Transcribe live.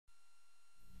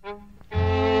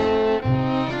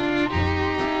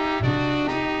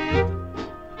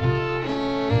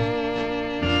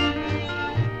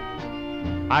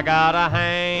I got a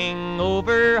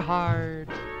hangover heart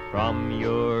from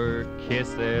your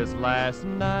kisses last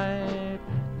night.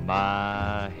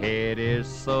 My head is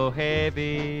so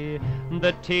heavy,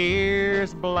 the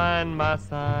tears blind my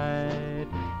sight.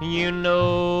 You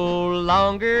no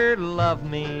longer love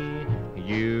me,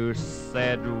 you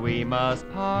said we must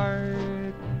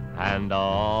part, and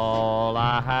all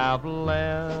I have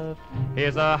left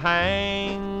is a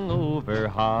hangover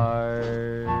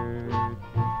heart.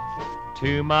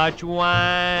 Too much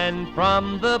wine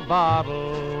from the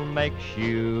bottle makes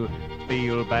you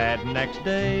feel bad next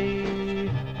day,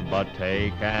 but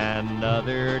take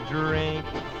another drink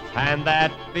and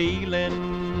that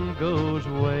feeling goes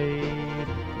away.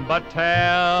 But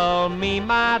tell me,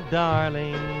 my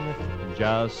darling,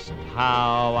 just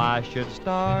how I should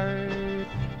start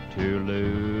to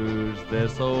lose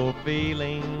this old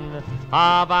feeling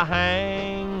of a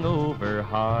hangover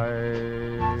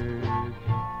heart.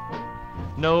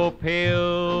 No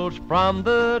pills from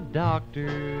the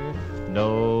doctor,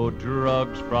 no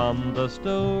drugs from the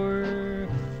store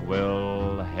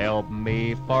will help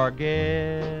me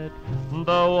forget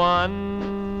the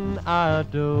one I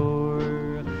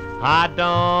adore. I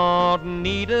don't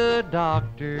need a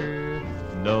doctor,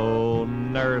 no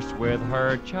nurse with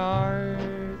her chart.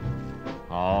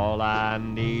 All I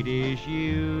need is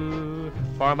you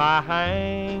for my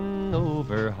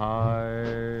hangover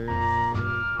heart.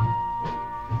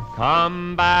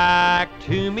 Come back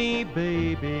to me,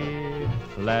 baby,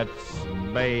 let's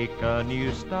make a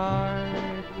new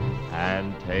start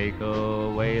and take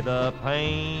away the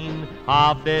pain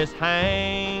of this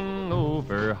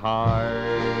hangover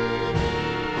heart.